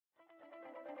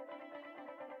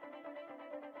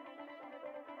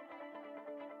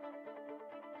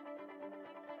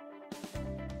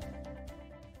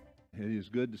It is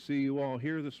good to see you all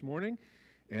here this morning,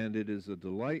 and it is a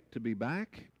delight to be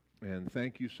back. And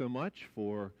thank you so much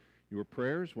for your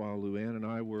prayers while Luann and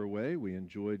I were away. We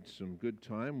enjoyed some good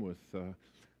time with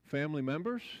family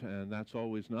members, and that's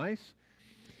always nice.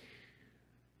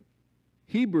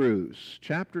 Hebrews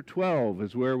chapter 12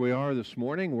 is where we are this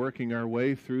morning, working our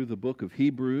way through the book of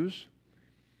Hebrews.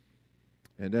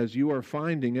 And as you are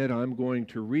finding it, I'm going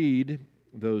to read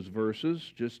those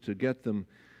verses just to get them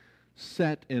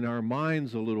set in our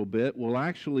minds a little bit. We'll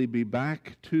actually be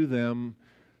back to them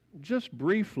just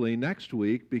briefly next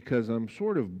week because I'm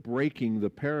sort of breaking the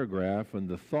paragraph and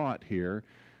the thought here.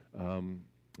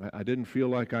 I didn't feel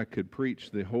like I could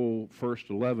preach the whole first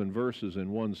 11 verses in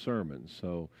one sermon,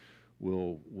 so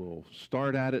we'll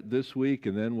start at it this week,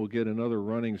 and then we'll get another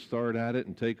running start at it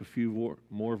and take a few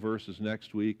more verses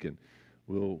next week, and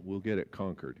we'll get it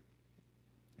conquered.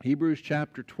 Hebrews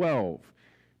chapter 12,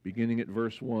 beginning at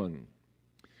verse 1.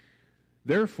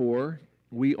 Therefore,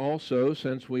 we also,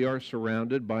 since we are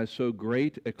surrounded by so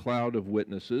great a cloud of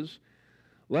witnesses,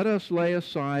 let us lay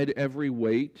aside every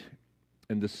weight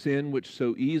and the sin which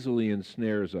so easily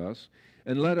ensnares us,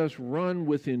 and let us run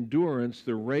with endurance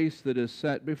the race that is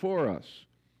set before us,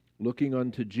 looking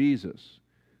unto Jesus,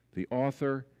 the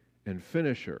author and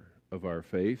finisher of our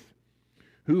faith,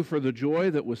 who for the joy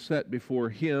that was set before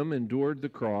him endured the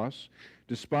cross,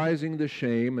 despising the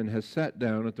shame, and has sat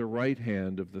down at the right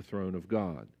hand of the throne of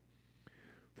God.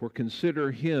 For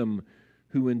consider him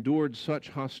who endured such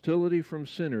hostility from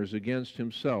sinners against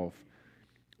himself,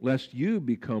 lest you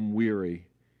become weary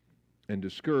and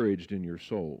discouraged in your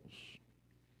souls.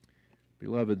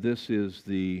 Beloved, this is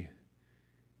the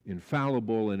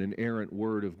infallible and inerrant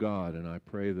Word of God, and I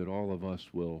pray that all of us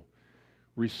will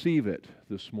receive it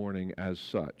this morning as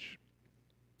such.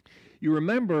 You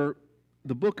remember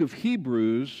the book of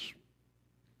Hebrews,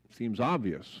 seems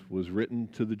obvious, was written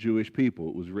to the Jewish people.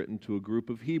 It was written to a group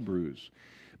of Hebrews.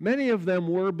 Many of them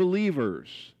were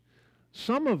believers.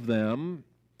 Some of them,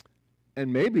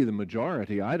 and maybe the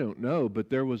majority, I don't know, but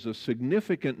there was a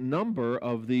significant number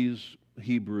of these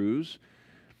Hebrews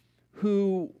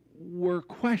who were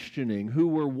questioning, who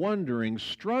were wondering,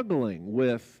 struggling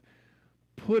with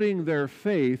putting their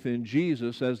faith in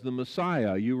Jesus as the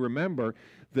Messiah. You remember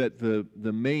that the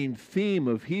main theme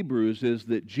of Hebrews is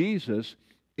that Jesus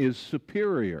is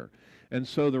superior. And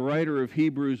so the writer of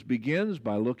Hebrews begins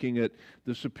by looking at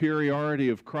the superiority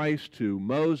of Christ to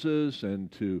Moses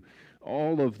and to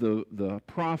all of the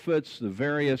prophets, the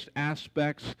various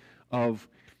aspects of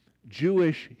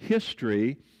Jewish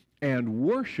history and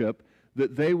worship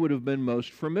that they would have been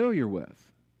most familiar with.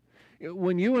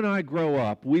 When you and I grow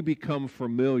up, we become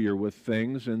familiar with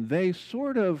things, and they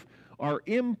sort of are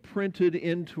imprinted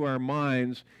into our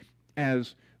minds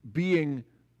as being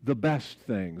the best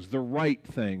things, the right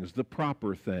things, the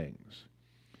proper things.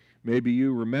 Maybe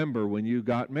you remember when you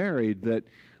got married that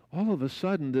all of a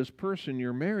sudden this person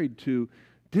you're married to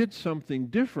did something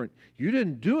different. You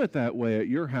didn't do it that way at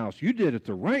your house. You did it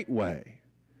the right way.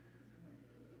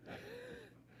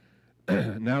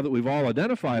 Now that we've all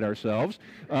identified ourselves,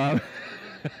 that's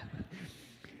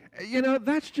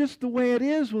just the way it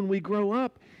is when we grow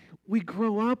up. We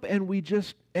grow up and we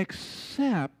just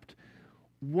accept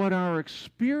what our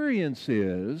experience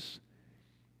is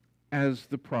as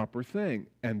the proper thing.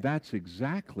 And that's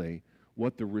exactly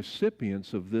what the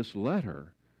recipients of this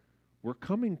letter were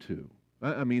coming to.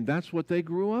 I mean, that's what they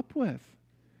grew up with.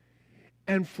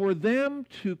 And for them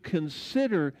to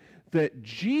consider that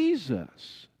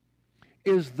Jesus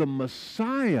is the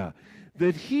Messiah,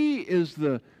 that he is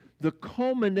the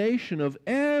culmination of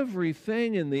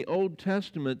everything in the Old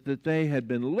Testament that they had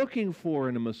been looking for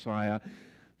in a Messiah,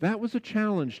 that was a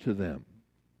challenge to them.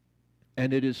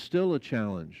 And it is still a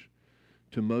challenge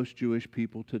to most Jewish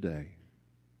people today.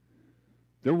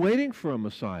 They're waiting for a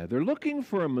Messiah. They're looking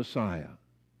for a Messiah.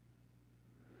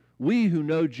 We who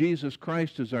know Jesus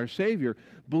Christ as our Savior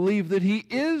believe that he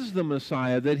is the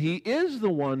Messiah, that he is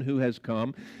the one who has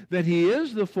come, that he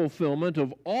is the fulfillment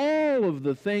of all of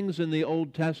the things in the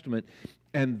Old Testament.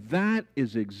 And that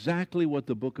is exactly what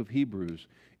the book of Hebrews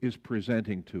is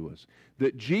presenting to us.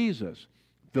 That Jesus,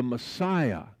 the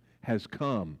Messiah, has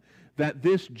come. That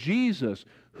this Jesus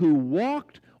who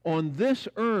walked on this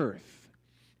earth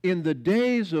in the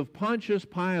days of Pontius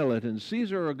Pilate and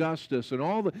Caesar Augustus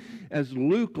and as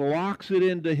Luke locks it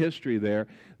into history there,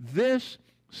 this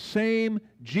same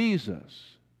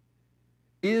Jesus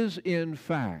is in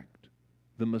fact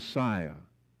the Messiah,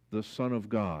 the Son of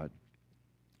God,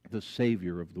 the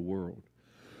Savior of the world.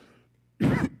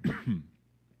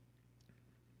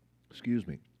 Excuse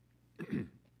me.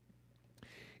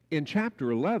 In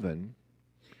chapter 11,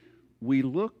 we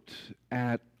looked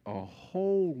at a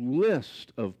whole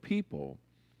list of people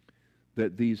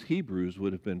that these Hebrews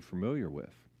would have been familiar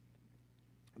with.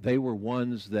 They were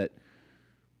ones that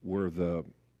were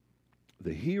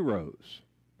the heroes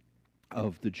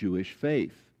of the Jewish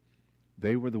faith.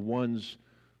 They were the ones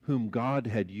whom God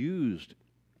had used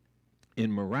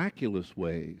in miraculous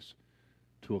ways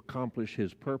to accomplish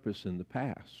his purpose in the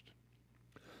past.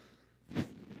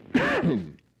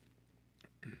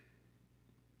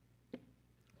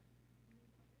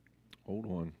 Hold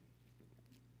on.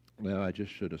 Now, I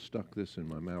just should have stuck this in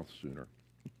my mouth sooner.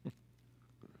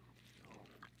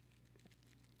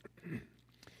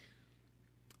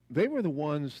 They were the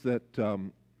ones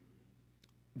that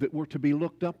were to be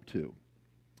looked up to.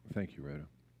 Thank you, Rhoda.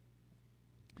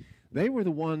 They were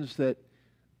the ones that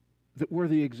were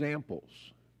the examples.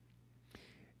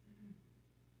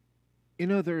 You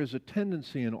know, there is a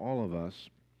tendency in all of us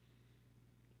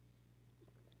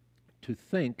to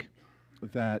think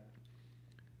that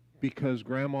because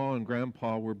grandma and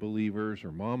grandpa were believers,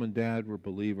 or mom and dad were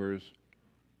believers,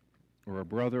 or a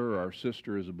brother or our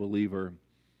sister is a believer,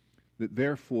 that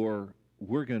therefore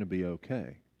we're going to be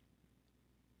okay.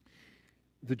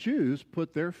 The Jews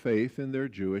put their faith in their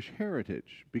Jewish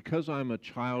heritage. Because I'm a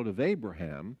child of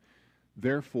Abraham,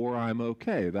 therefore I'm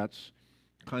okay. That's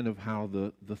kind of how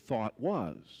the thought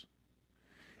was.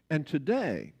 And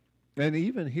today, and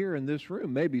even here in this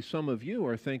room, maybe some of you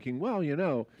are thinking, well, you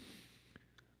know,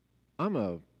 I'm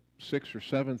a 6th or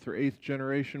 7th or 8th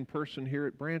generation person here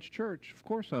at Brandts Church. Of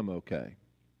course I'm okay.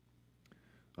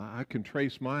 I can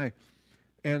trace my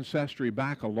ancestry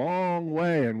back a long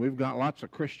way, and we've got lots of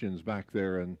Christians back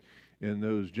there in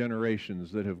those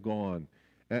generations that have gone.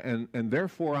 And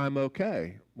therefore I'm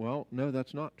okay. Well, no,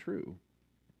 that's not true.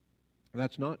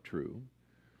 That's not true.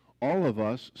 All of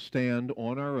us stand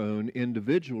on our own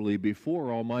individually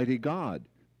before Almighty God.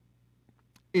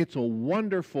 It's a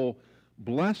wonderful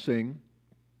blessing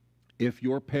if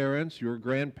your parents, your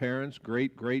grandparents,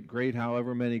 great,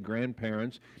 however many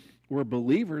grandparents were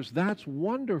believers. That's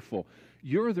wonderful.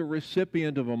 You're the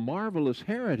recipient of a marvelous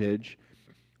heritage,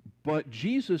 but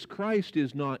Jesus Christ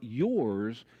is not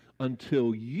yours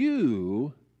until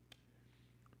you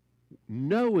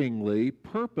knowingly,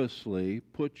 purposely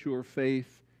put your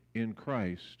faith in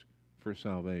Christ for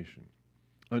salvation.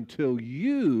 Until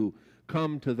you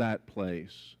come to that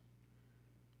place,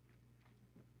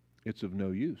 it's of no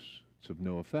use. It's of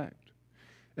no effect.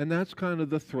 And that's kind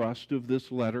of the thrust of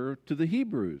this letter to the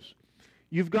Hebrews.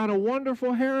 You've got a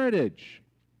wonderful heritage.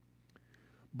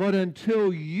 But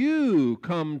until you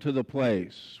come to the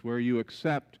place where you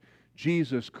accept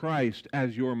Jesus Christ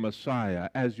as your Messiah,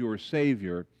 as your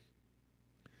Savior,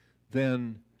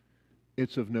 then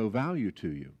it's of no value to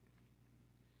you.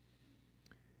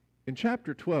 In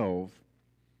chapter 12,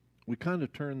 we kind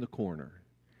of turn the corner,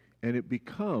 and it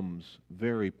becomes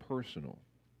very personal.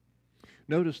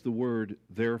 Notice the word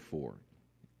therefore.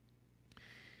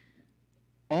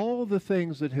 All the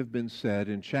things that have been said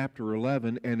in chapter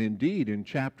 11, and indeed in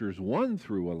chapters 1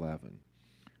 through 11,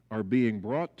 are being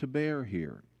brought to bear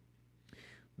here.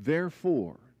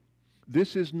 Therefore,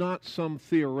 this is not some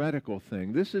theoretical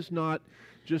thing. This is not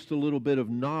just a little bit of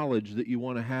knowledge that you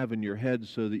want to have in your head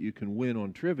so that you can win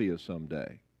on trivia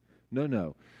someday.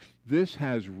 No. This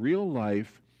has real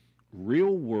life,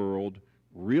 real world,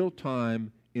 real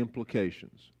time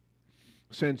implications.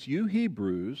 Since you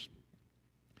Hebrews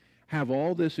have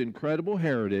all this incredible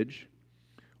heritage,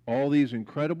 all these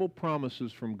incredible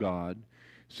promises from God,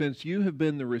 since you have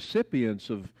been the recipients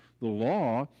of the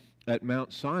law at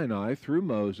Mount Sinai through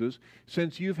Moses,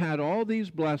 since you've had all these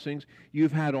blessings,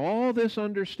 you've had all this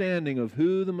understanding of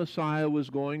who the Messiah was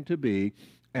going to be,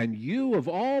 and you, of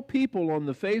all people on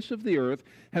the face of the earth,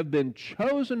 have been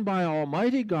chosen by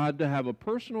Almighty God to have a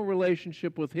personal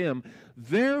relationship with Him.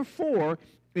 Therefore,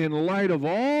 in light of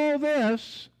all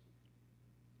this,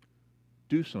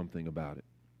 do something about it.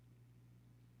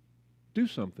 Do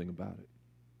something about it.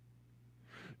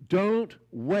 Don't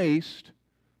waste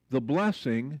the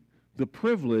blessing, the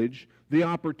privilege, the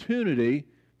opportunity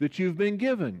that you've been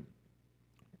given.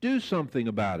 Do something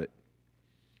about it.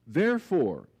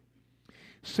 Therefore,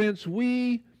 since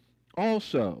we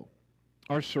also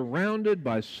are surrounded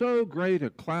by so great a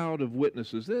cloud of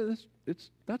witnesses,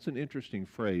 that's an interesting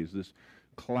phrase, this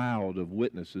cloud of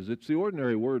witnesses. It's the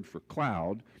ordinary word for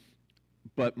cloud,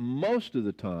 but most of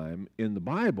the time in the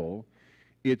Bible,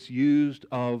 it's used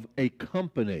of a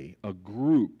company, a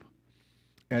group,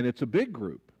 and it's a big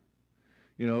group.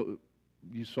 You know,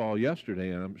 you saw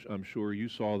yesterday, and I'm sure you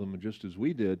saw them just as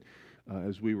we did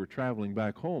as we were traveling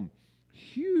back home,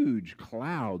 huge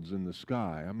clouds in the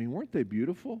sky. I mean, weren't they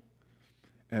beautiful?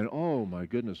 And oh my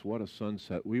goodness, what a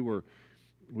sunset. We were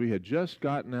We had just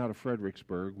gotten out of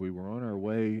Fredericksburg. We were on our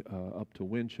way up to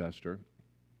Winchester,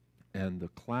 and the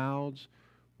clouds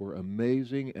were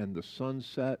amazing, and the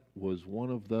sunset was one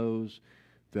of those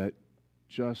that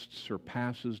just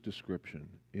surpasses description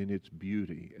in its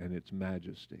beauty and its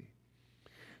majesty.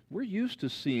 We're used to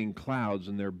seeing clouds,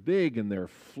 and they're big and they're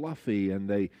fluffy, and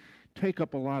they take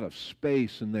up a lot of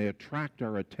space, and they attract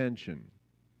our attention.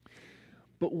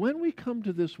 But when we come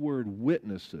to this word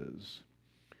witnesses,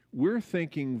 we're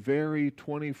thinking very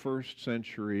 21st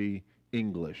century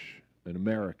English, an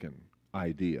American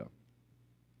idea.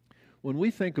 When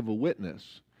we think of a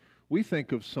witness, we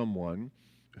think of someone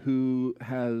who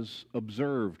has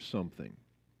observed something.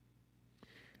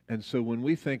 And so when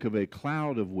we think of a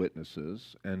cloud of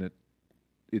witnesses, and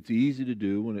it's easy to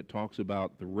do when it talks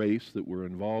about the race that we're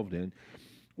involved in,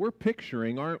 we're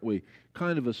picturing, aren't we,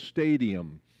 kind of a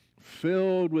stadium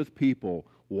filled with people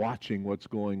watching what's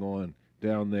going on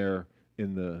down there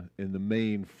in the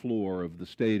main floor of the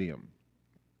stadium.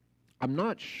 I'm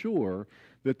not sure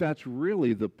that that's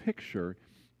really the picture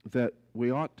that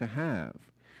we ought to have.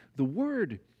 The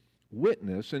word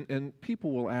witness, and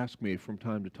people will ask me from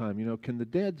time to time, can the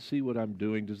dead see what I'm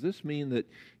doing? Does this mean that,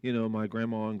 my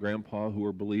grandma and grandpa who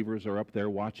are believers are up there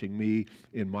watching me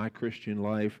in my Christian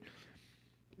life?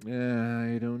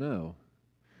 I don't know.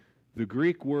 The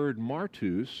Greek word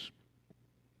martus,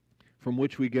 from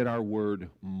which we get our word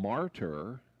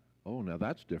martyr, now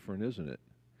that's different, isn't it?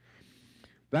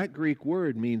 That Greek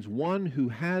word means one who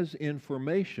has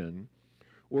information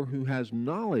or who has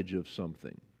knowledge of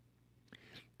something.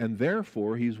 And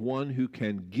therefore, he's one who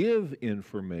can give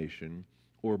information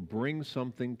or bring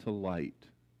something to light.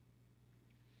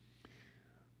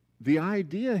 The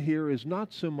idea here is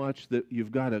not so much that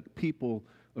you've got a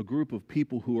group of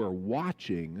people who are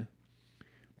watching,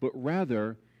 but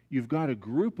rather you've got a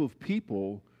group of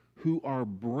people who are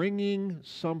bringing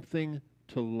something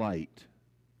to light.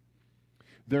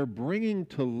 They're bringing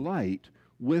to light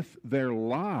with their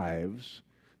lives,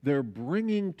 they're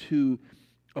bringing to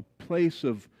a place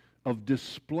of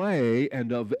display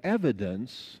and of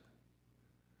evidence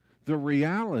the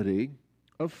reality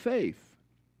of faith.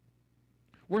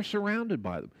 We're surrounded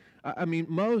by them. I mean,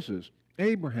 Moses,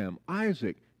 Abraham,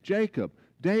 Isaac, Jacob,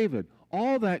 David,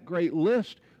 all that great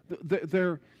list,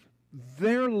 their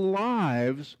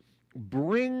lives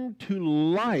bring to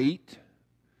light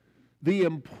the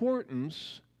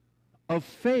importance of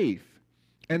faith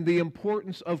and the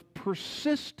importance of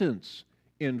persistence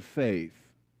in faith.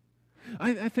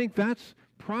 I think that's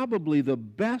probably the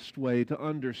best way to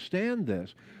understand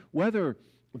this. Whether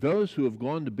those who have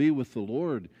gone to be with the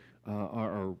Lord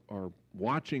are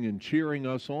watching and cheering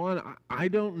us on, I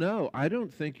don't know. I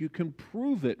don't think you can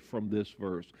prove it from this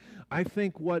verse. I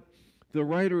think what the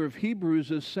writer of Hebrews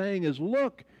is saying is,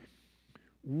 look,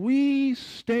 we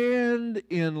stand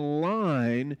in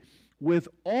line with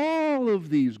all of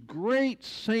these great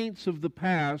saints of the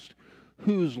past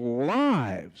whose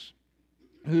lives,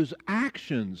 whose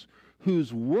actions,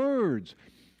 whose words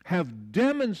have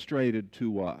demonstrated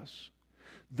to us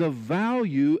the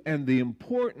value and the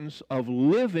importance of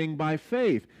living by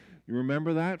faith. You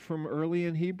remember that from early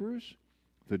in Hebrews?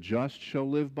 The just shall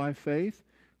live by faith,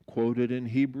 quoted in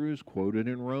Hebrews, quoted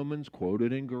in Romans,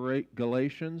 quoted in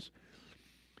Galatians.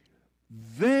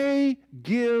 They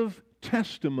give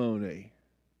testimony.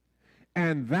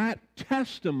 And that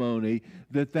testimony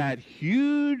that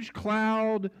huge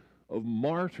cloud of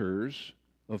martyrs,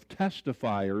 of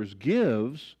testifiers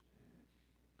gives,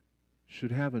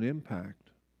 should have an impact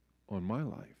on my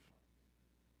life.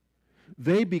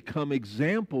 They become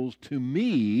examples to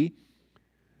me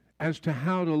as to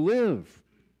how to live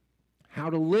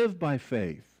by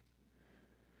faith,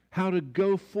 how to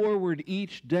go forward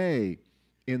each day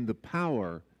in the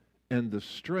power and the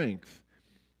strength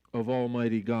of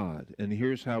Almighty God. And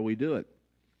here's how we do it.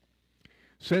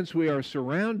 Since we are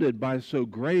surrounded by so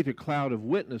great a cloud of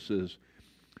witnesses,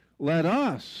 let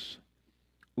us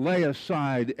lay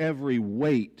aside every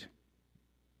weight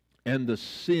and the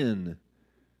sin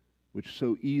which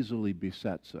so easily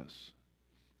besets us,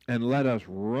 and let us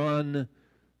run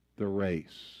the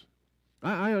race.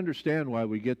 I understand why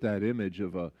we get that image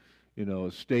of a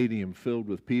stadium filled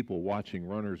with people watching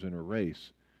runners in a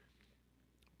race.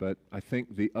 But I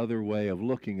think the other way of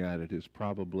looking at it is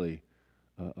probably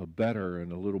a better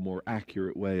and a little more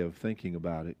accurate way of thinking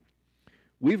about it.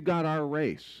 We've got our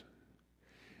race.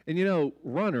 And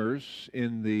runners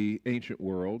in the ancient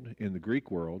world, in the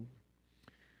Greek world,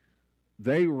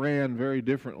 they ran very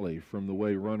differently from the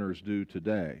way runners do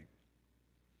today.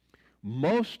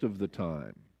 Most of the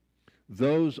time,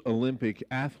 those Olympic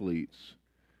athletes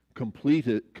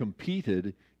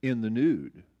competed in the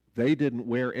nude. They didn't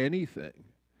wear anything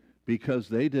because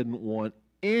they didn't want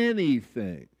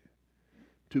anything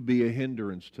to be a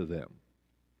hindrance to them.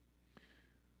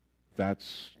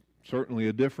 That's certainly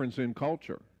a difference in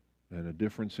culture and a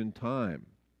difference in time.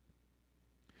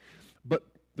 But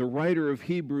the writer of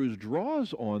Hebrews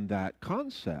draws on that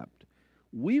concept.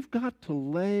 We've got to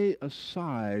lay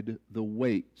aside the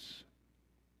weights.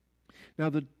 Now,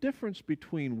 the difference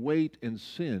between weight and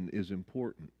sin is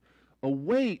important. A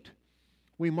weight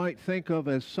we might think of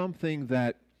as something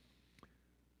that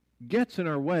gets in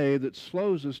our way, that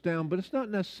slows us down, but it's not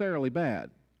necessarily bad.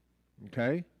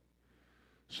 Okay?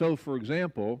 So, for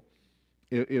example,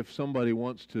 if somebody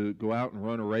wants to go out and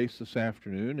run a race this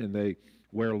afternoon and they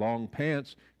wear long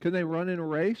pants, can they run in a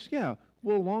race? Yeah.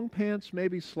 Will long pants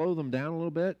maybe slow them down a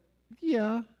little bit?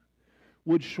 Yeah.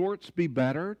 Would shorts be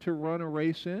better to run a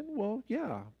race in? Well,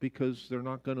 yeah, because they're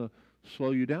not going to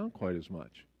slow you down quite as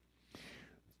much.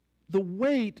 The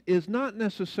weight is not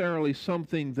necessarily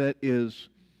something that is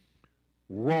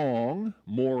wrong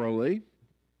morally,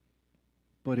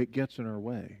 but it gets in our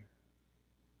way.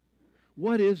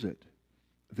 What is it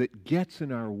that gets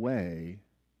in our way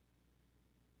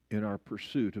in our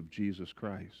pursuit of Jesus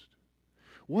Christ?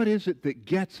 What is it that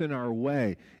gets in our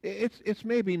way? It's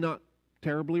maybe not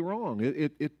terribly wrong.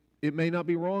 It may not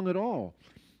be wrong at all,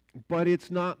 but it's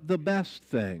not the best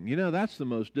thing. You know, that's the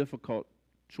most difficult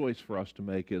choice for us to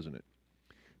make, isn't it?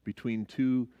 Between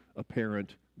two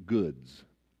apparent goods.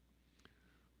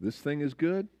 This thing is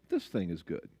good, this thing is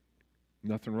good.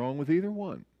 Nothing wrong with either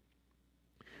one.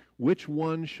 Which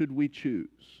one should we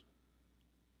choose?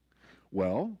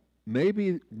 Well,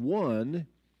 maybe one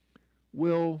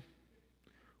will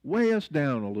weigh us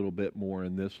down a little bit more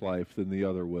in this life than the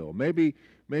other will. Maybe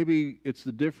it's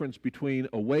the difference between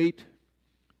a weight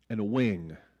and a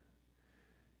wing.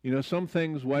 You know, some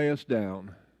things weigh us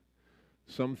down.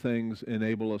 Some things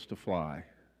enable us to fly.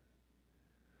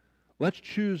 Let's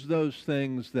choose those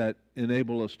things that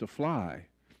enable us to fly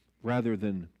rather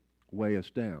than weigh us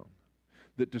down,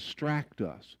 that distract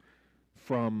us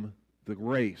from the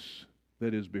race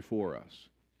that is before us.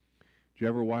 Do you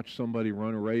ever watch somebody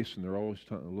run a race and they're always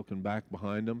looking back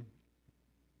behind them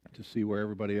to see where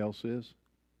everybody else is?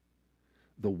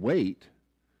 The weight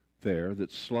there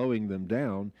that's slowing them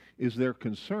down is their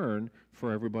concern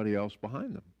for everybody else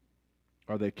behind them.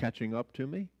 Are they catching up to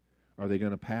me? Are they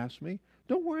going to pass me?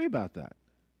 Don't worry about that.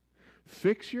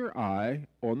 Fix your eye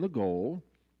on the goal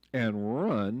and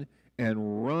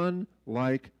run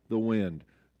like the wind.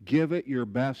 Give it your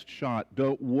best shot.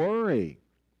 Don't worry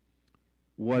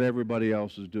what everybody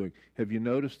else is doing. Have you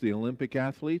noticed the Olympic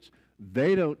athletes?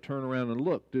 They don't turn around and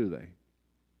look, do they?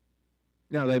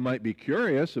 Now, they might be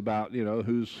curious about,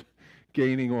 who's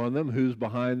gaining on them, who's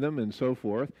behind them, and so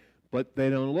forth, but they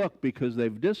don't look because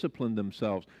they've disciplined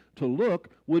themselves. To look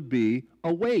would be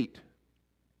a weight,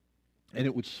 and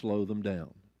it would slow them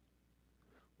down.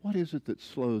 What is it that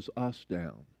slows us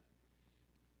down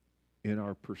in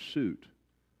our pursuit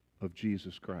of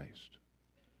Jesus Christ?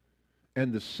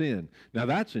 And the sin. Now,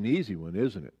 that's an easy one,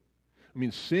 isn't it? I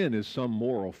mean, sin is some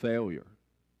moral failure.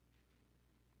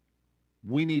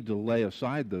 We need to lay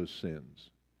aside those sins.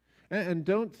 And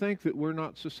don't think that we're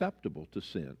not susceptible to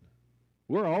sin.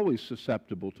 We're always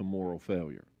susceptible to moral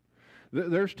failure.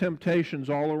 There's temptations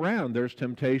all around. There's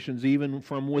temptations even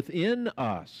from within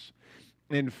us.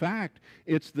 In fact,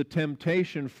 it's the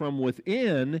temptation from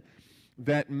within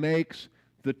that makes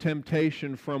the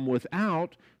temptation from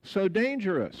without so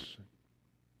dangerous.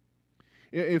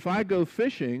 If I go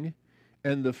fishing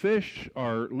and the fish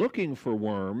are looking for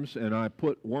worms and I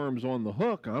put worms on the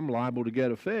hook, I'm liable to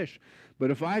get a fish.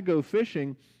 But if I go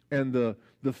fishing and the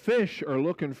fish are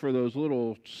looking for those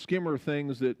little skimmer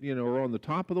things that, are on the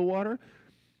top of the water,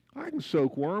 I can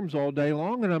soak worms all day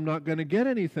long and I'm not going to get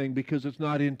anything because it's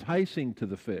not enticing to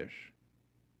the fish.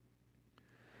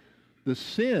 The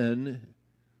sin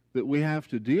that we have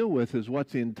to deal with is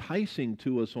what's enticing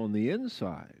to us on the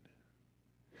inside.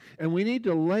 And we need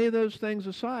to lay those things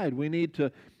aside. We need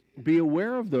to be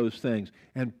aware of those things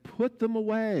and put them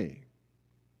away.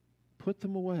 Put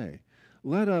them away.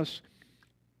 Let us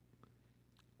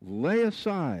lay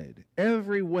aside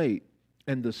every weight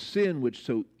and the sin which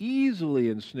so easily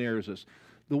ensnares us.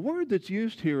 The word that's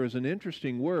used here is an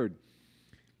interesting word.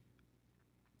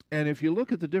 And if you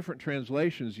look at the different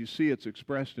translations, you see it's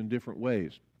expressed in different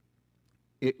ways.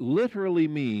 It literally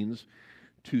means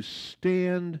to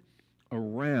stand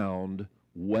around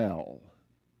well.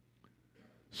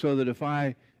 So that if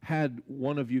I had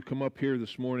one of you come up here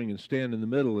this morning and stand in the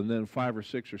middle, and then 5 or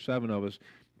 6 or 7 of us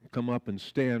come up and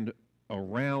stand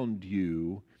around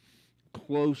you,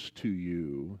 close to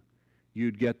you,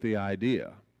 you'd get the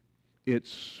idea. It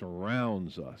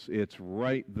surrounds us. It's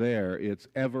right there. It's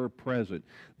ever present.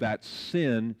 That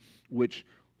sin which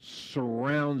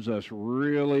surrounds us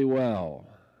really well,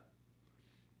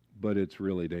 but it's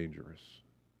really dangerous.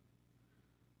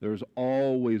 There's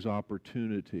always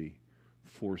opportunity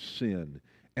for sin,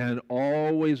 and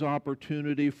always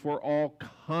opportunity for all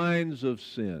kinds of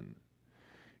sin.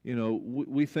 You know,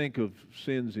 we think of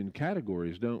sins in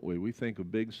categories, don't we? We think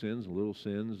of big sins and little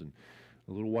sins and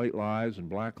little white lies and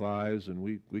black lies, and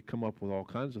we come up with all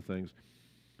kinds of things.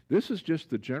 This is just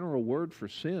the general word for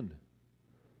sin,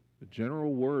 the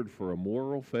general word for a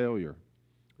moral failure,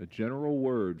 a general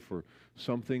word for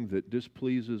something that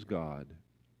displeases God.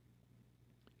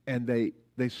 And they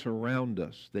surround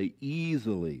us. They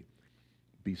easily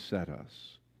beset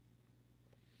us.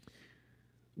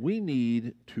 We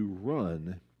need to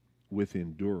run with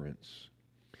endurance.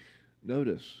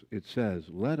 Notice it says,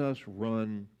 let us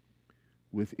run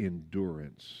with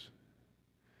endurance.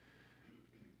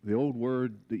 The old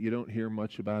word that you don't hear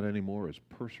much about anymore is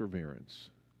perseverance.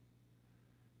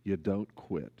 You don't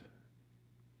quit.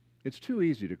 It's too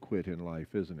easy to quit in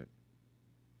life, isn't it?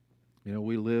 You know,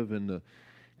 we live in the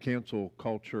cancel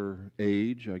culture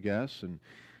age, I guess, and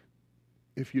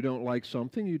if you don't like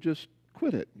something, you just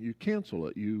quit it. You cancel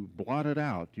it. You blot it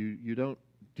out. You don't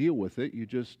deal with it. You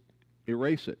just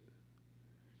erase it.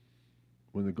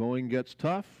 When the going gets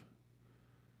tough,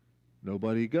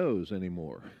 nobody goes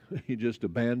anymore. You just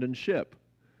abandon ship.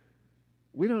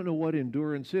 We don't know what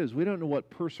endurance is. We don't know what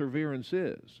perseverance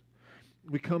is.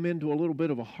 We come into a little bit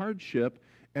of a hardship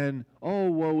and, oh,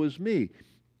 woe is me.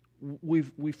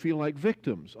 We feel like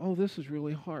victims. Oh, this is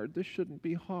really hard. This shouldn't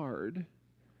be hard.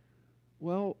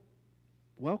 Well,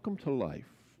 welcome to life.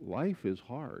 Life is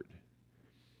hard.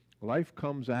 Life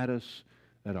comes at us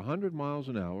at 100 miles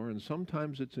an hour, and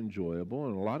sometimes it's enjoyable,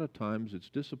 and a lot of times it's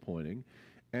disappointing.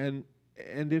 And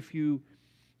if you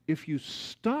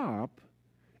stop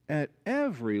at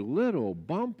every little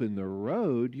bump in the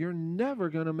road, you're never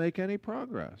going to make any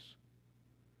progress.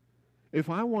 If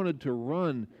I wanted to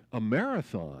run a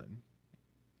marathon,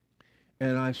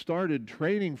 and I started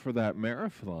training for that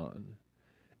marathon,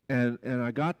 and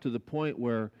I got to the point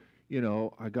where, you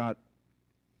know, I got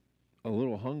a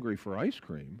little hungry for ice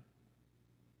cream,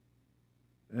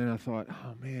 and I thought,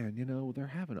 oh man, you know, they're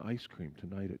having ice cream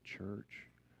tonight at church.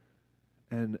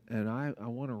 And I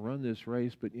want to run this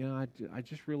race, but, you know, I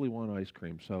just really want ice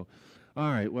cream. So,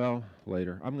 all right, well,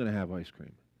 later, I'm going to have ice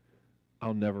cream.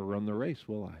 I'll never run the race,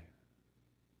 will I?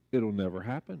 It'll never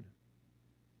happen.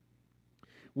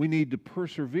 We need to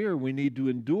persevere. We need to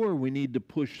endure. We need to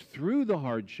push through the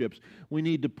hardships. We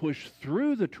need to push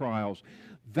through the trials.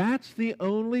 That's the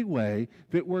only way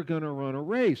that we're going to run a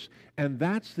race. And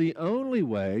that's the only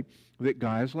way that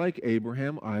guys like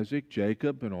Abraham, Isaac,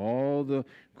 Jacob, and all the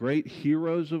great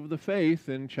heroes of the faith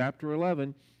in chapter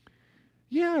 11,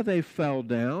 yeah, they fell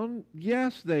down.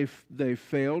 Yes, they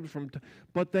failed,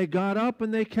 but they got up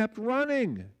and they kept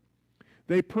running.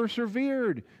 They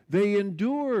persevered. They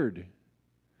endured.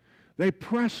 They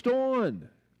pressed on.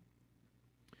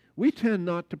 We tend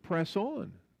not to press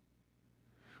on.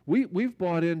 We've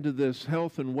bought into this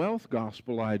health and wealth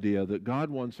gospel idea that God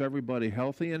wants everybody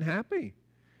healthy and happy,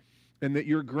 and that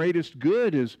your greatest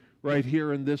good is right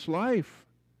here in this life.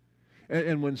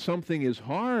 And when something is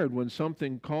hard, when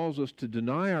something calls us to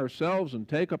deny ourselves and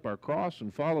take up our cross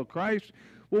and follow Christ,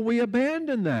 well, we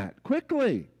abandon that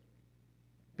quickly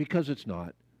because it's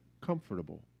not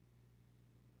comfortable.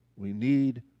 We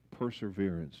need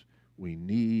perseverance. We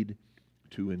need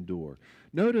to endure.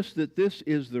 Notice that this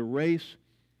is the race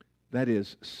that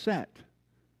is set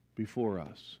before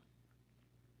us.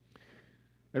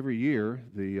 Every year,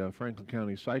 the Franklin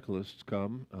County cyclists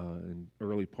come in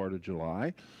early part of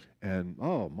July, and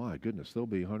oh my goodness, there'll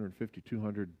be 150,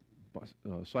 200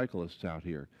 cyclists out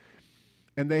here.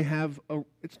 And they have,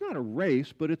 it's not a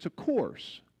race, but it's a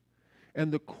course.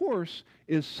 And the course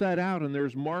is set out, and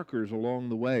there's markers along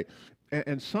the way.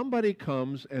 And somebody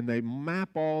comes, and they map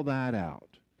all that out.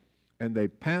 And they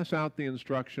pass out the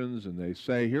instructions, and they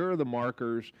say, here are the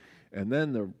markers, and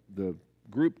then the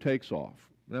group takes off.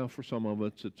 Now, for some of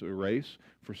us, it's a race.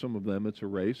 For some of them, it's a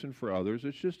race. And for others,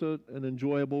 it's just an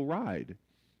enjoyable ride.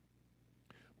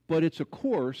 But it's a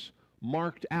course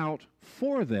marked out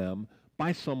for them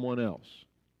by someone else.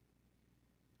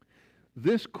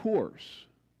 This course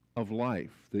of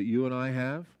life that you and I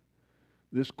have,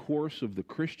 this course of the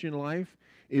Christian life,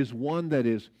 is one that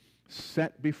is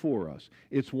set before us.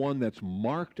 It's one that's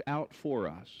marked out for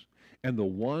us. And the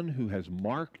one who has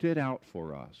marked it out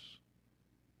for us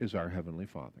is our Heavenly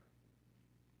Father.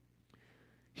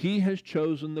 He has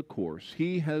chosen the course.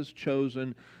 He has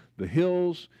chosen the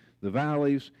hills the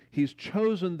valleys. He's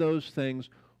chosen those things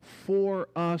for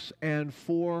us and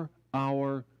for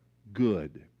our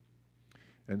good.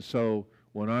 And so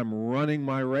when I'm running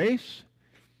my race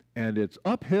and it's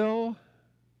uphill,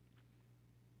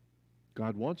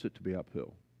 God wants it to be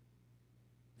uphill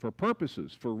for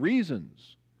purposes, for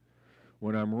reasons.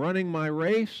 When I'm running my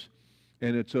race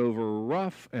and it's over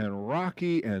rough and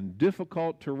rocky and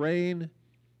difficult terrain,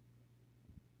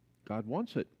 God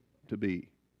wants it to be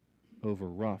over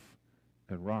rough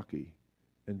and rocky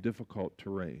and difficult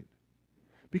terrain,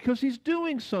 because He's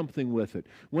doing something with it.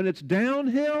 When it's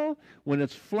downhill, when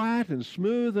it's flat and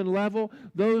smooth and level,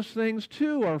 those things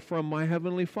too are from my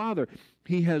Heavenly Father.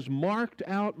 He has marked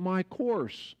out my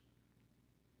course.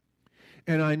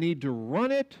 And I need to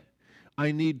run it,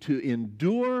 I need to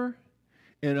endure,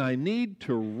 and I need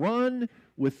to run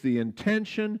with the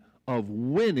intention of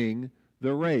winning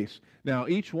the race. Now,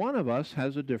 each one of us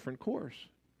has a different course,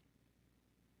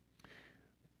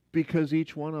 because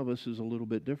each one of us is a little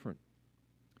bit different.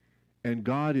 And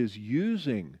God is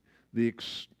using the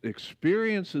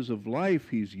experiences of life,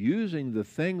 He's using the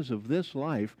things of this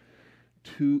life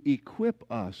to equip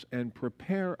us and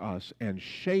prepare us and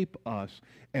shape us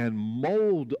and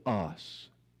mold us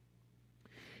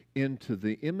into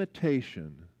the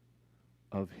imitation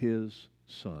of His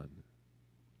Son.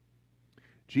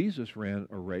 Jesus ran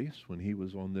a race when He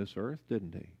was on this earth,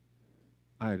 didn't He?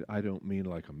 I don't mean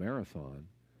like a marathon,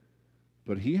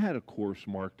 but He had a course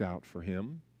marked out for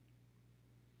Him.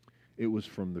 It was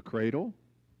from the cradle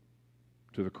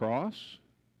to the cross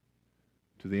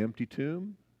to the empty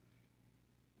tomb,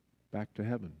 back to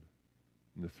heaven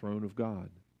and the throne of God.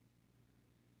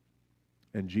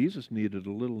 And Jesus needed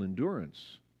a little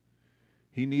endurance.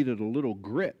 He needed a little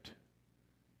grit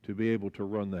to be able to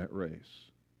run that race.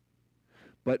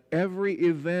 But every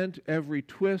event, every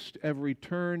twist, every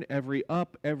turn, every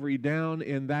up, every down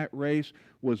in that race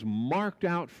was marked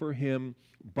out for Him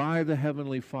by the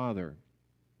Heavenly Father.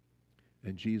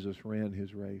 And Jesus ran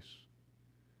His race,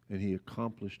 and He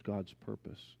accomplished God's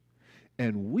purpose.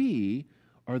 And we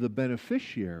are the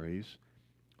beneficiaries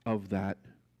of that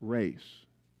race.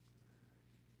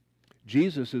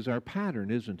 Jesus is our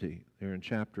pattern, isn't He? There in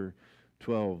chapter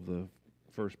 12, the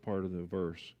first part of the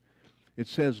verse. It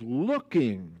says,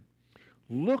 looking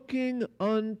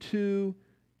unto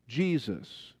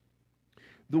Jesus.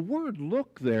 The word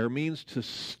look there means to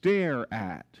stare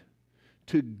at,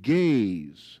 to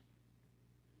gaze.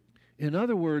 In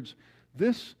other words,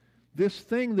 this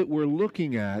thing that we're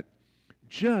looking at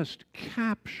just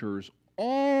captures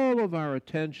all of our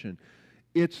attention.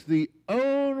 It's the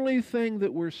only thing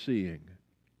that we're seeing.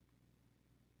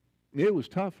 It was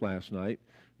tough last night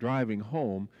driving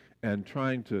home and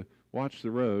trying to watch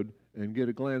the road and get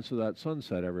a glance of that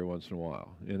sunset every once in a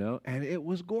while, and it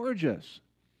was gorgeous.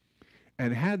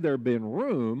 And had there been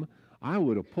room, I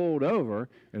would have pulled over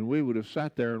and we would have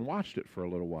sat there and watched it for a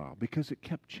little while, because it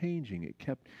kept changing, it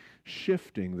kept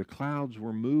shifting, the clouds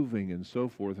were moving and so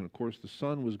forth, and of course the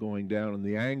sun was going down and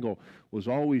the angle was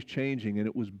always changing, and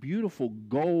it was beautiful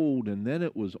gold, and then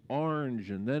it was orange,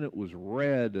 and then it was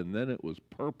red, and then it was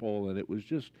purple, and it was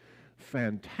just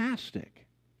fantastic.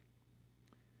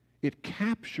 It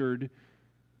captured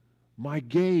my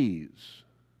gaze.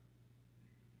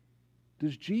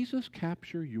 Does Jesus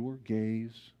capture your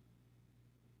gaze?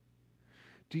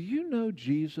 Do you know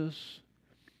Jesus?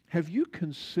 Have you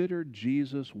considered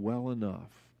Jesus well enough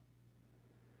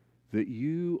that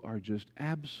you are just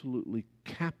absolutely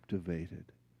captivated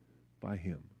by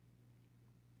Him?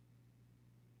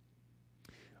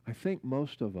 I think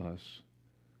most of us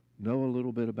know a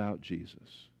little bit about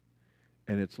Jesus.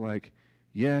 And it's like,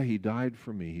 yeah, He died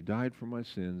for me. He died for my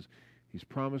sins. He's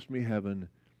promised me heaven.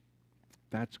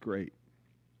 That's great.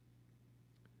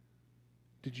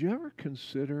 Did you ever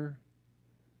consider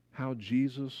how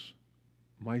Jesus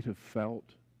might have felt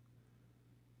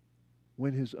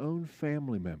when His own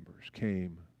family members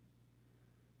came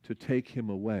to take Him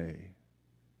away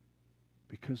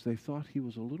because they thought He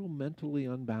was a little mentally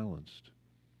unbalanced?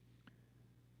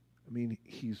 I mean,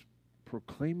 He's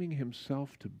proclaiming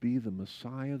Himself to be the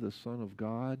Messiah, the Son of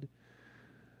God.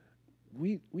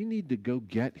 We need to go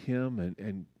get Him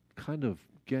and kind of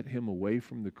get Him away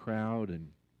from the crowd and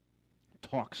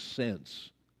talk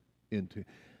sense into.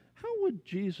 How would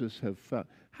Jesus have felt?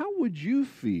 How would you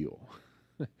feel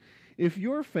if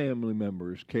your family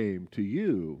members came to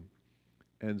you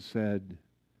and said,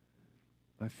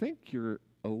 I think you're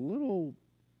a little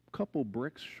couple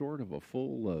bricks short of a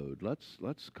full load.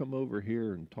 Let's come over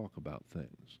here and talk about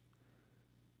things.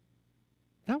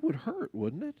 That would hurt,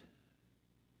 wouldn't it?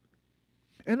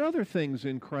 And other things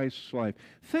in Christ's life,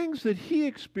 things that He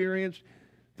experienced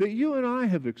that you and I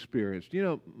have experienced. You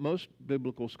know, most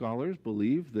biblical scholars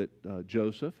believe that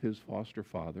Joseph, his foster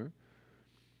father,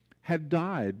 had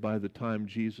died by the time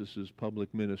Jesus'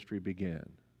 public ministry began.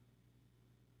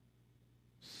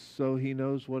 So he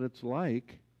knows what it's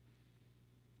like,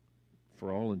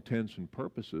 for all intents and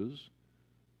purposes,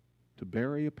 to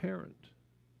bury a parent.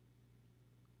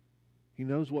 He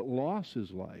knows what loss is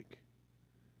like.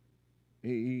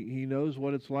 He knows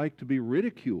what it's like to be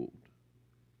ridiculed.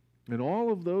 And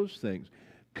all of those things.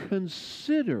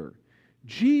 Consider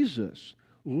Jesus.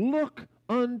 Look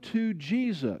unto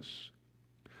Jesus.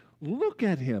 Look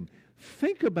at him.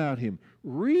 Think about him.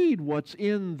 Read what's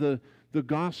in the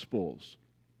Gospels.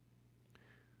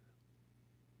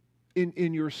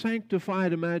 In your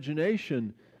sanctified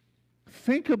imagination,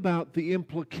 think about the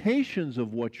implications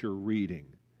of what you're reading.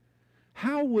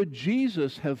 How would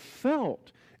Jesus have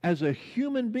felt as a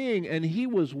human being? And he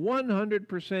was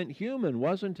 100% human,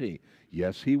 wasn't he?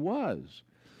 Yes, he was.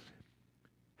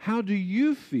 How do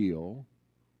you feel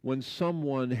when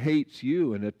someone hates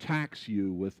you and attacks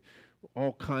you with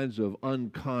all kinds of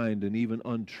unkind and even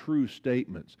untrue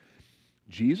statements?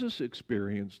 Jesus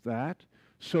experienced that.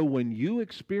 So when you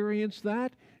experience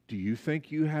that, do you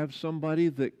think you have somebody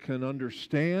that can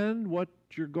understand what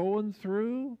you're going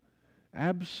through?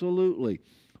 Absolutely.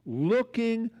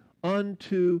 Looking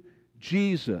unto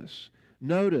Jesus.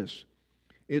 Notice,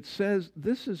 it says,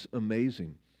 this is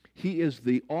amazing. He is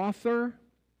the author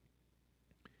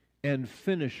and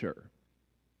finisher.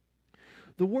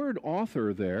 The word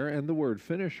author there and the word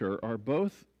finisher are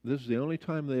both, this is the only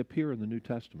time they appear in the New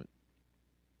Testament.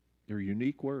 They're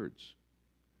unique words.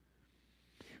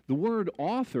 The word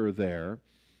author there,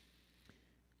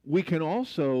 we can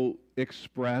also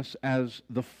express as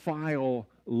the file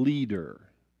leader.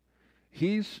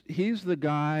 He's the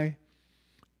guy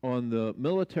on the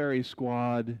military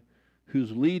squad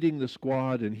who's leading the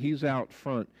squad, and he's out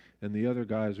front and the other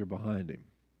guys are behind him.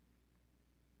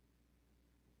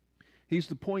 He's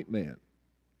the point man.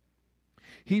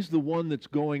 He's the one that's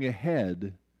going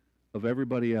ahead of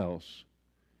everybody else,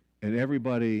 and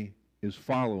everybody is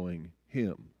following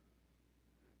him.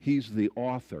 He's the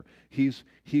author. He's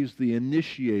the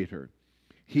initiator.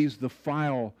 He's the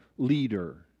file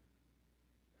leader.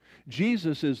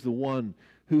 Jesus is the one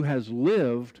who has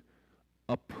lived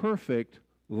a perfect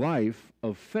life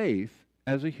of faith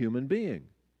as a human being.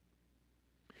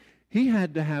 He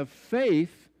had to have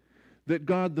faith that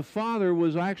God the Father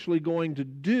was actually going to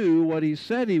do what he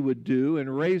said he would do in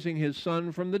raising his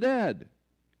Son from the dead.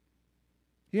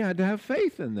 He had to have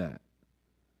faith in that.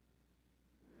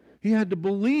 He had to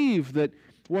believe that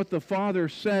what the Father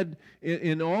said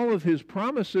in all of his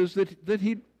promises, that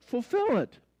he'd fulfill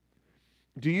it.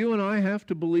 Do you and I have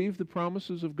to believe the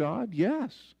promises of God?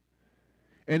 Yes.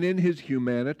 And in his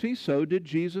humanity, so did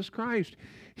Jesus Christ.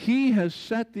 He has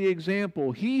set the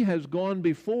example. He has gone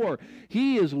before.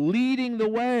 He is leading the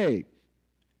way.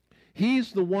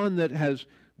 He's the one that has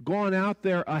gone out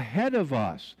there ahead of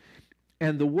us.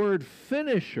 And the word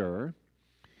finisher,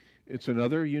 it's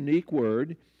another unique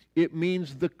word. It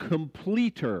means the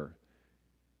completer.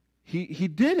 He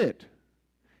did it.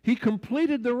 He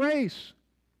completed the race.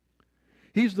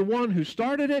 He's the one who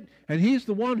started it, and he's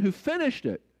the one who finished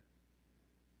it.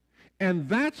 And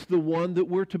that's the one that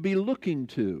we're to be looking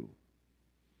to.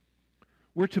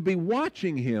 We're to be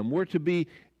watching him. We're to be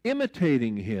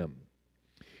imitating him.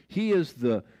 He is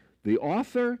the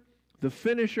author, the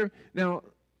finisher. Now,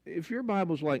 if your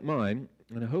Bible's like mine,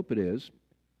 and I hope it is,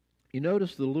 you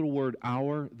notice the little word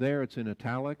 "our" there, it's in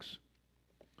italics.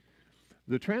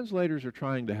 The translators are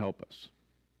trying to help us.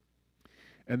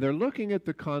 And they're looking at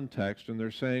the context and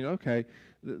they're saying, okay,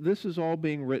 this is all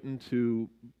being written to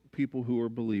people who are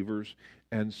believers,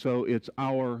 and so it's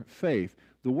our faith.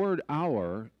 The word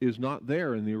 "our" is not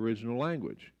there in the original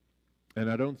language.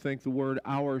 And I don't think the word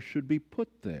 "our" should be put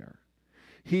there.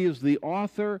 He is the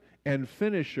author and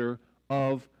finisher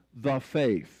of the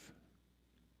faith.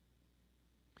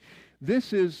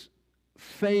 This is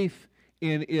faith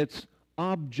in its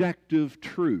objective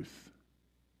truth,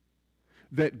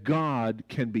 that God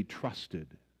can be trusted,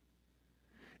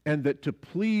 and that to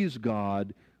please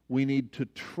God, we need to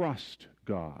trust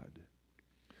God.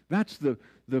 That's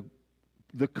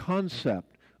the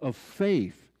concept of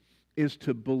faith, is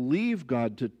to believe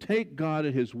God, to take God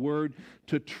at his word,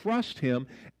 to trust him,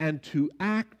 and to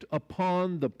act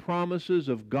upon the promises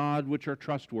of God which are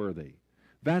trustworthy.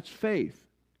 That's faith.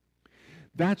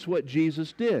 That's what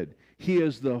Jesus did. He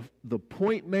is the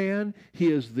point man,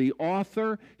 he is the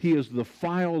author, he is the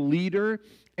file leader,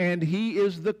 and he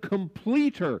is the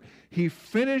completer. He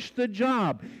finished the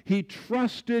job. He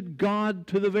trusted God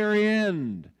to the very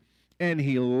end. and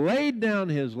he laid down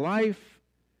his life,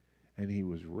 and he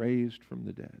was raised from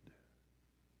the dead.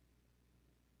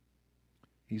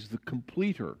 He's the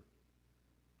completer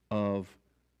of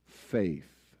faith.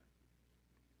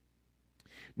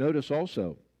 Notice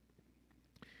also,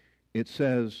 it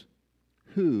says,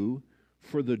 who,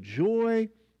 for the joy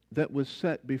that was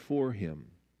set before him,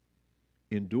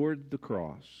 endured the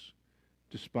cross,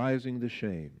 despising the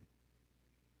shame.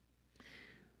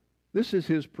 This is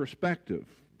his perspective,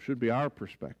 should be our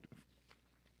perspective.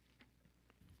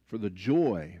 For the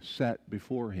joy set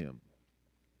before him.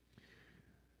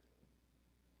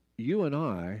 You and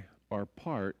I are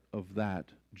part of that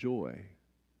joy.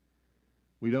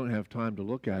 We don't have time to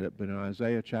look at it, but in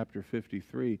Isaiah chapter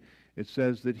 53, it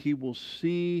says that he will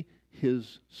see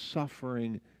his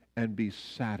suffering and be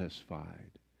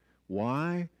satisfied.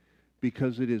 Why?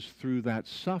 Because it is through that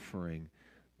suffering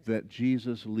that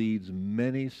Jesus leads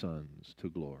many sons to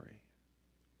glory.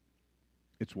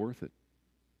 It's worth it.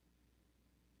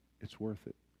 It's worth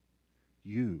it.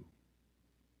 You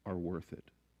are worth it.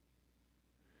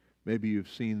 Maybe you've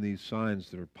seen these signs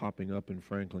that are popping up in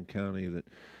Franklin County that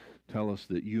tell us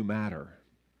that you matter.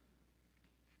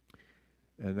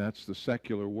 And that's the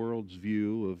secular world's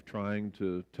view of trying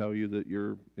to tell you that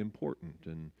you're important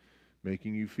and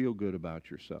making you feel good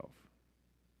about yourself.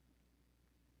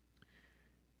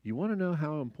 You want to know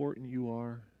how important you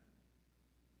are?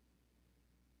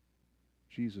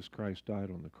 Jesus Christ died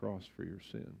on the cross for your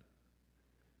sin.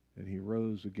 And he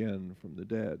rose again from the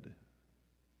dead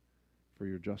for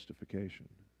your justification.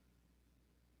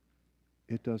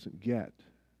 It doesn't get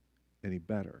any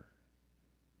better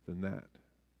than that.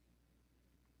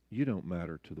 You don't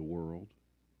matter to the world.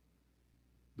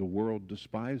 The world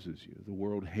despises you. The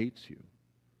world hates you.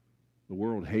 The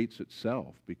world hates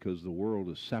itself because the world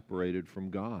is separated from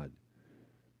God.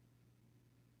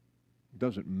 It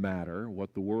doesn't matter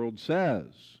what the world says.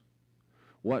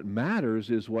 What matters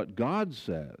is what God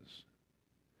says.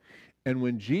 And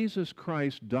when Jesus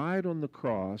Christ died on the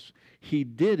cross, he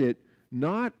did it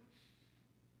not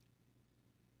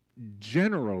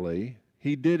generally,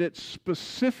 he did it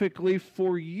specifically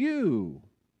for you.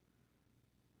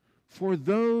 For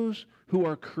those who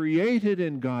are created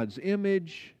in God's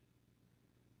image,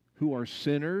 who are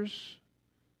sinners,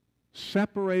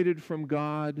 separated from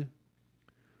God,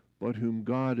 but whom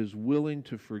God is willing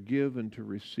to forgive and to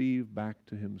receive back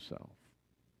to himself.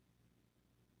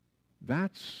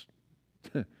 That's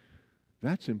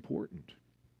important.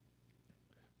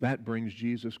 That brings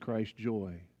Jesus Christ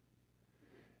joy.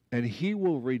 And he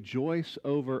will rejoice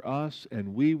over us,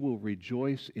 and we will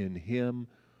rejoice in him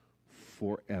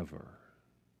forever.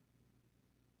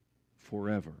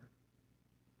 Forever.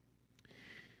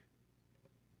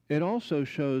 It also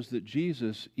shows that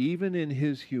Jesus, even in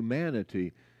his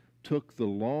humanity, took the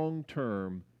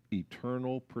long-term,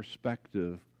 eternal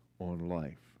perspective on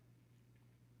life.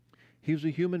 He was a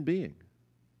human being.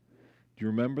 Do you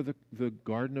remember the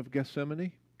Garden of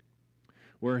Gethsemane?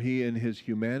 Where he, in his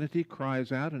humanity,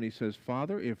 cries out and he says,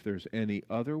 Father, if there's any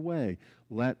other way,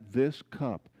 let this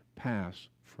cup pass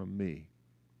from me.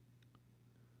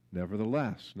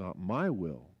 Nevertheless, not my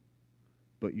will,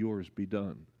 but yours be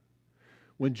done.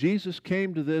 When Jesus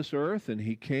came to this earth and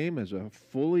he came as a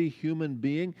fully human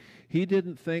being, he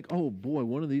didn't think, oh boy,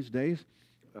 one of these days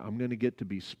I'm going to get to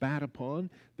be spat upon.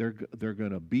 They're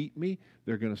going to beat me.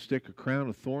 They're going to stick a crown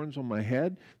of thorns on my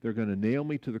head. They're going to nail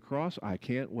me to the cross. I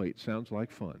can't wait. Sounds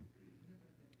like fun.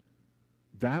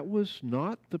 That was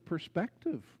not the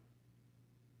perspective.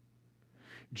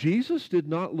 Jesus did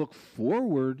not look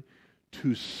forward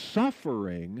to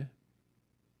suffering.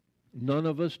 None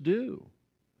of us do.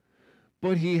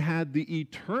 But he had the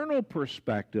eternal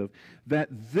perspective that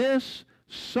this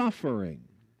suffering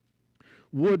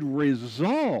would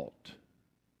result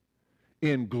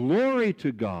in glory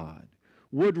to God,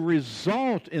 would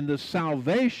result in the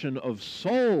salvation of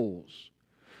souls,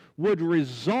 would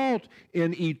result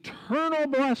in eternal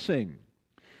blessing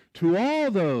to all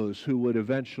those who would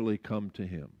eventually come to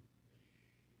him.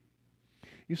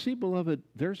 You see, beloved,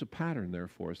 there's a pattern there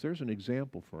for us. There's an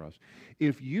example for us.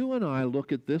 If you and I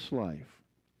look at this life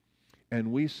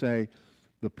and we say,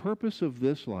 the purpose of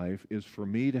this life is for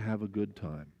me to have a good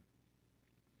time,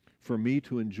 for me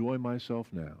to enjoy myself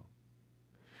now,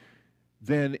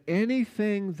 then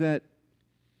anything that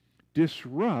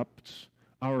disrupts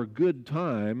our good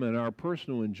time and our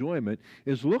personal enjoyment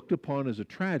is looked upon as a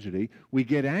tragedy. We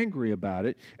get angry about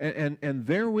it, and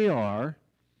there we are,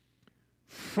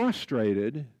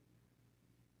 frustrated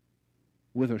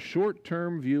with a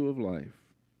short-term view of life.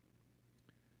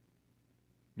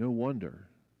 No wonder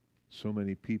so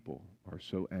many people are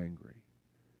so angry.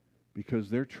 because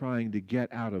they're trying to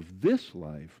get out of this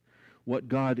life what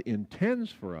God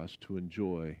intends for us to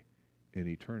enjoy in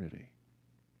eternity.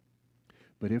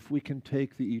 But if we can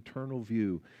take the eternal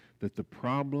view that the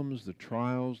problems, the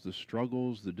trials, the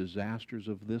struggles, the disasters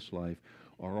of this life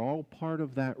are all part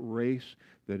of that race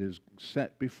that is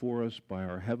set before us by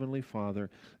our Heavenly Father,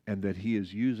 and that He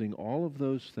is using all of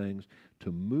those things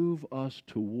to move us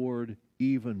toward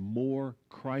even more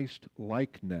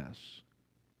Christ-likeness,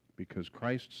 because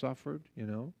Christ suffered,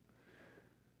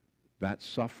 that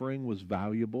suffering was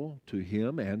valuable to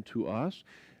Him and to us,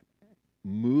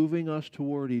 moving us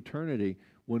toward eternity.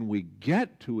 When we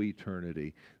get to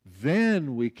eternity,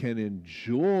 then we can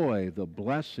enjoy the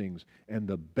blessings and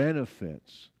the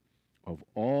benefits of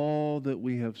all that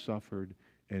we have suffered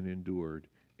and endured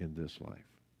in this life.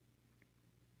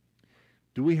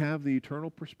 Do we have the eternal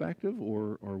perspective,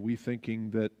 or are we thinking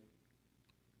that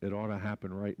it ought to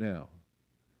happen right now?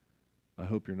 I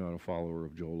hope you're not a follower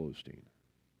of Joel Osteen,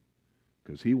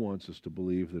 because he wants us to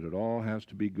believe that it all has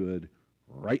to be good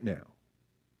right now.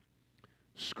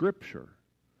 Scripture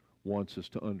wants us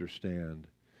to understand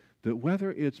that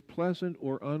whether it's pleasant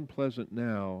or unpleasant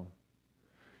now,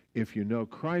 if you know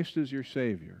Christ as your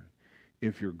Savior,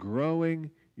 if you're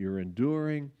growing, you're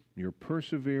enduring, you're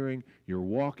persevering, you're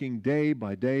walking day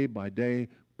by day by day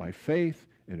by faith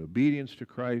and obedience to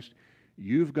Christ,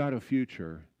 you've got a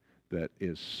future that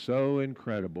is so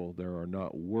incredible there are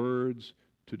not words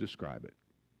to describe it.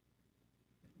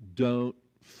 Don't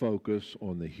focus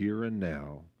on the here and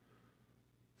now.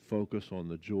 Focus on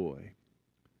the joy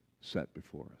set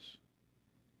before us.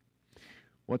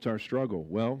 What's our struggle?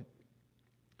 Well,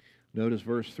 notice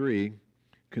verse 3,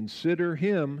 consider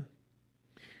Him.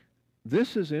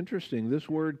 This is interesting. This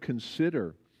word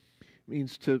consider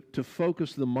means to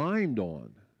focus the mind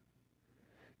on.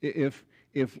 If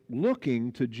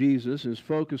looking to Jesus is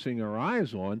focusing our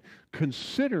eyes on,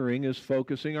 considering is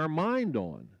focusing our mind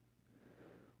on.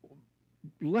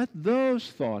 Let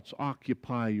those thoughts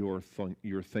occupy your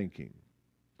thinking.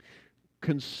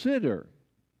 Consider,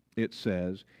 it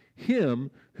says, Him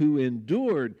who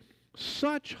endured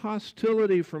such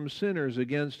hostility from sinners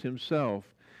against Himself,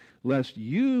 lest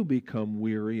you become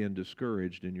weary and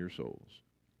discouraged in your souls.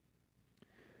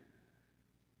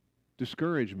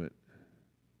 Discouragement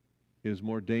is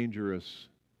more dangerous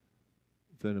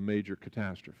than a major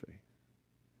catastrophe.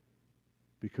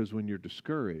 Because when you're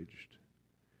discouraged,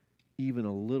 even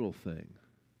a little thing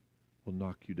will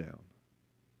knock you down.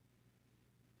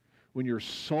 When your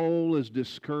soul is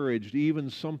discouraged, even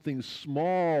something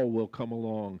small will come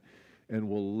along and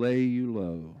will lay you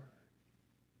low.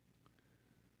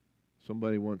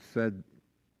 Somebody once said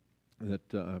that,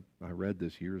 I read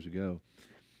this years ago,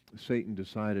 Satan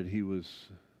decided he was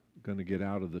going to get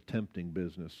out of the tempting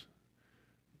business.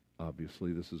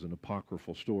 Obviously, this is an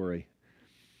apocryphal story.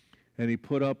 And he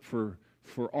put up for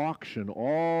auction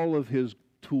all of his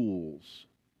tools.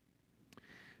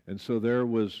 And so there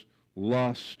was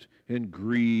lust and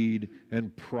greed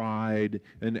and pride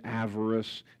and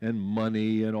avarice and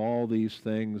money and all these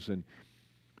things, and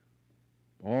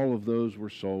all of those were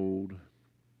sold.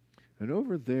 And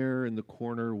over there in the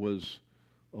corner was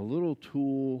a little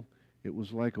tool. It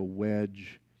was like a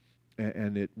wedge,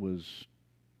 and it was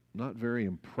not very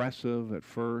impressive at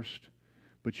first,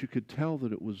 but you could tell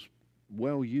that it was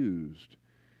well used.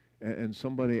 And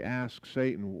somebody asked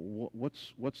Satan,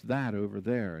 what's that over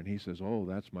there? And he says, oh,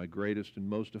 that's my greatest and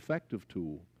most effective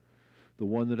tool, the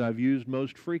one that I've used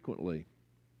most frequently.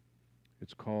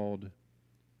 It's called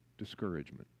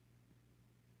discouragement.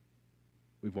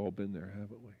 We've all been there,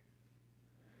 haven't we?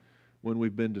 When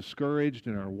we've been discouraged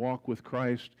in our walk with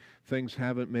Christ, things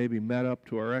haven't maybe met up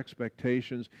to our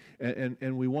expectations, and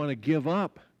we want to give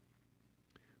up.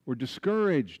 We're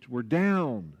discouraged. We're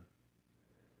down.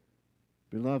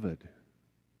 Beloved,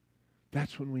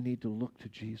 that's when we need to look to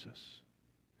Jesus.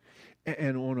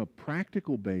 And on a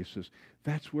practical basis,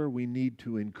 that's where we need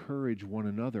to encourage one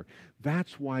another.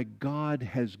 That's why God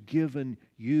has given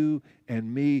you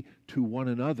and me to one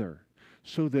another,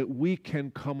 so that we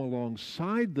can come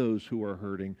alongside those who are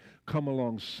hurting, come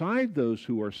alongside those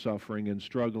who are suffering and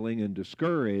struggling and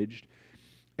discouraged,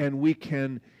 and we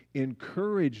can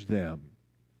encourage them,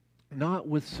 not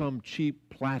with some cheap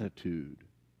platitude,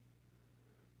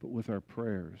 but with our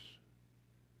prayers,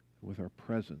 with our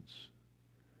presence,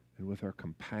 and with our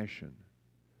compassion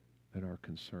and our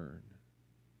concern.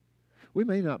 We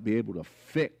may not be able to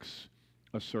fix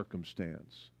a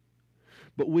circumstance,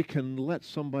 but we can let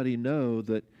somebody know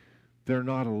that they're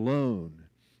not alone,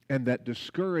 and that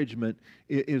discouragement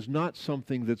is not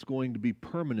something that's going to be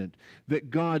permanent, that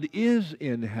God is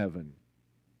in heaven.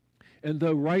 And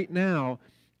though right now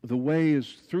the way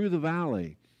is through the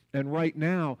valley. And right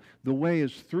now, the way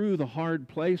is through the hard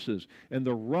places and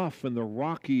the rough and the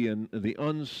rocky and the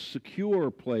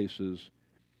unsecure places.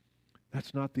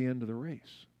 That's not the end of the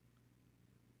race.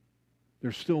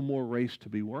 There's still more race to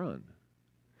be run.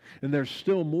 And there's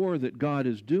still more that God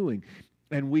is doing.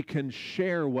 And we can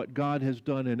share what God has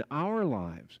done in our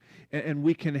lives. And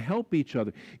we can help each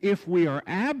other. If we are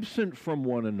absent from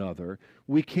one another,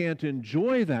 we can't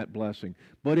enjoy that blessing.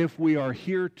 But if we are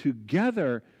here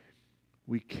together,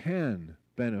 we can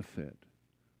benefit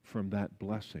from that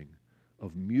blessing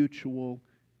of mutual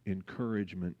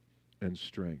encouragement and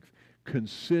strength.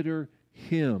 Consider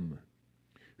him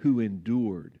who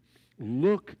endured.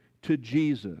 Look to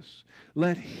Jesus.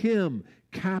 Let him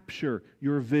capture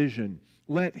your vision.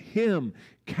 Let him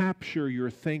capture your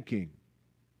thinking.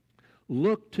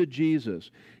 Look to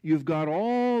Jesus. You've got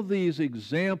all these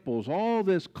examples, all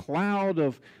this cloud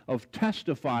of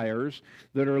testifiers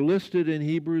that are listed in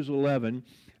Hebrews 11.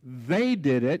 They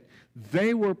did it.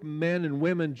 They were men and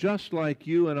women just like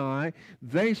you and I.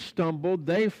 They stumbled,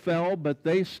 they fell, but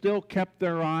they still kept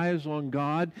their eyes on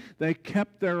God. They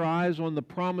kept their eyes on the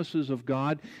promises of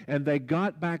God, and they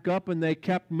got back up and they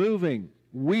kept moving.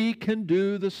 We can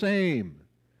do the same.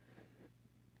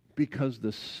 Because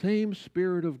the same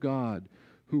Spirit of God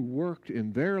who worked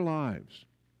in their lives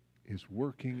is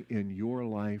working in your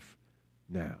life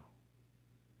now.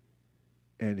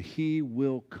 And he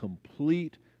will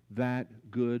complete that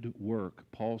good work.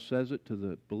 Paul says it to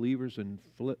the believers in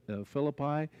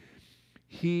Philippi.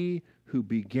 He who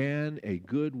began a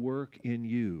good work in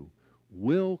you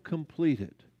will complete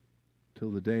it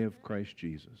till the day of Christ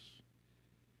Jesus.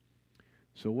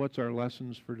 So what's our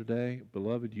lessons for today?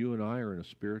 Beloved, you and I are in a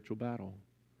spiritual battle.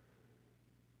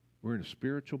 We're in a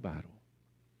spiritual battle.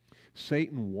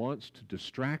 Satan wants to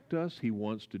distract us. He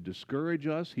wants to discourage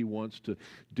us. He wants to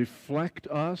deflect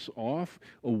us off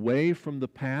away from the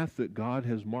path that God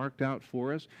has marked out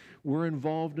for us. We're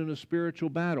involved in a spiritual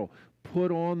battle.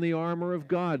 Put on the armor of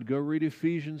God. Go read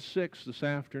Ephesians 6 this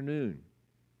afternoon.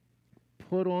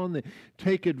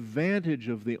 Take advantage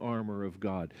of the armor of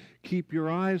God. Keep your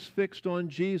eyes fixed on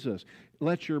Jesus.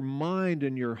 Let your mind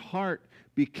and your heart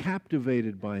be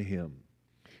captivated by him.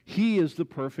 He is the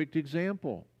perfect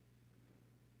example.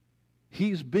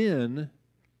 He's been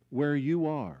where you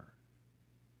are.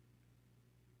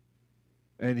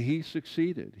 And he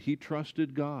succeeded. He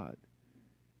trusted God.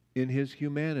 In his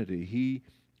humanity, he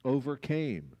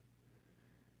overcame.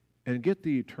 And get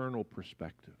the eternal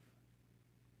perspective.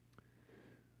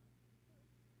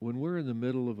 When we're in the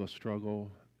middle of a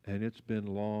struggle and it's been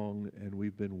long and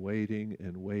we've been waiting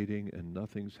and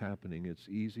nothing's happening, it's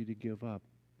easy to give up.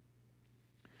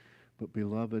 But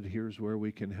beloved, here's where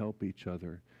we can help each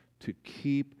other to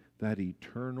keep that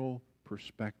eternal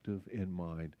perspective in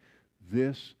mind.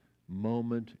 This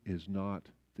moment is not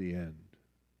the end.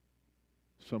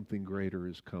 Something greater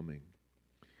is coming.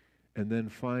 And then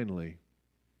finally,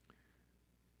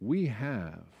 we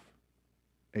have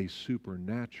a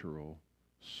supernatural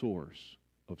source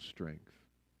of strength.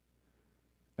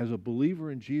 As a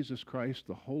believer in Jesus Christ,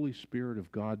 the Holy Spirit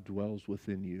of God dwells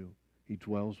within you. He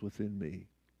dwells within me.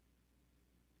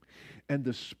 And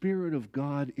the Spirit of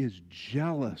God is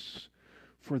jealous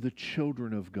for the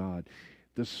children of God.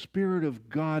 The Spirit of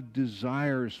God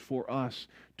desires for us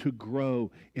to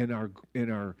grow in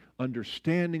our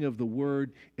understanding of the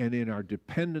Word and in our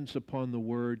dependence upon the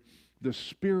Word. The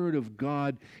Spirit of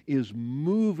God is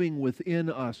moving within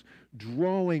us,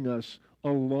 drawing us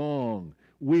along.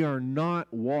 We are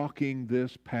not walking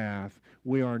this path.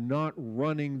 We are not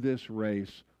running this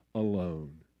race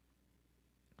alone.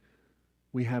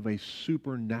 We have a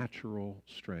supernatural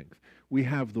strength. We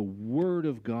have the Word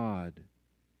of God.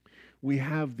 We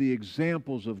have the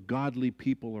examples of godly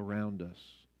people around us.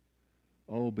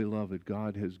 Oh, beloved,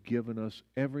 God has given us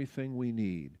everything we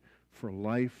need for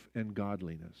life and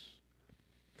godliness.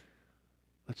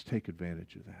 Let's take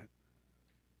advantage of that.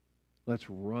 Let's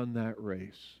run that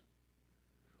race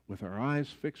with our eyes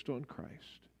fixed on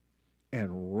Christ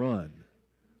and run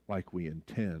like we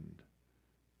intend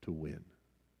to win.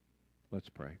 Let's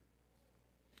pray.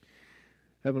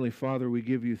 Heavenly Father, we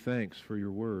give you thanks for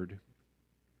your word.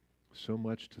 So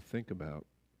much to think about.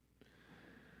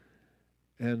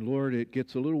 And Lord, it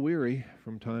gets a little weary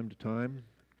from time to time,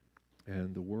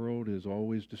 and the world is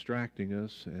always distracting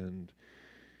us, and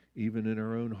even in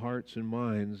our own hearts and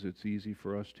minds, it's easy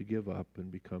for us to give up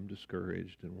and become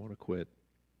discouraged and want to quit.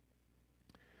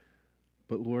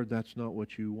 But Lord, that's not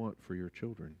what you want for your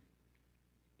children.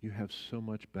 You have so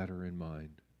much better in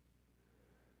mind.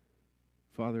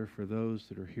 Father, for those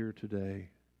that are here today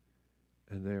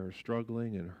and they are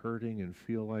struggling and hurting and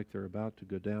feel like they're about to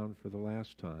go down for the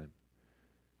last time.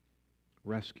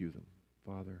 Rescue them,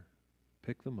 Father.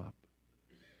 Pick them up.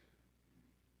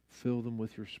 Fill them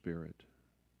with your Spirit.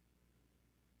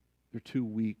 They're too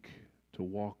weak to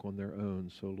walk on their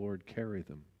own, so Lord, carry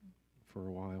them for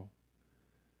a while.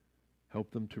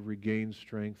 Help them to regain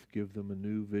strength. Give them a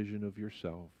new vision of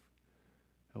yourself.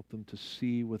 Help them to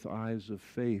see with eyes of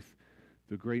faith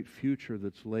the great future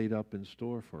that's laid up in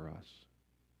store for us.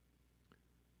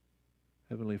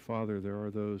 Heavenly Father, there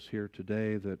are those here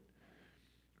today that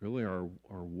really are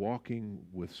walking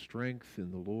with strength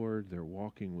in the Lord. They're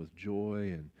walking with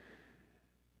joy. And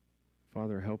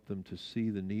Father, help them to see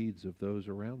the needs of those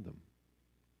around them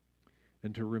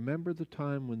and to remember the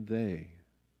time when they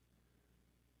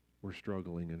were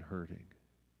struggling and hurting.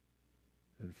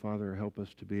 And Father, help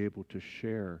us to be able to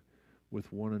share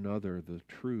with one another the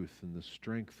truth and the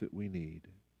strength that we need.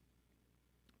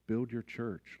 Build your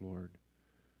church, Lord.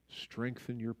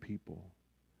 Strengthen your people.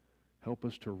 Help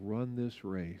us to run this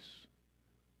race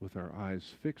with our eyes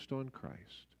fixed on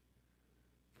Christ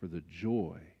for the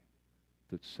joy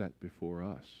that's set before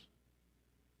us.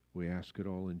 We ask it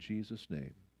all in Jesus'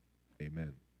 name.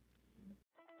 Amen.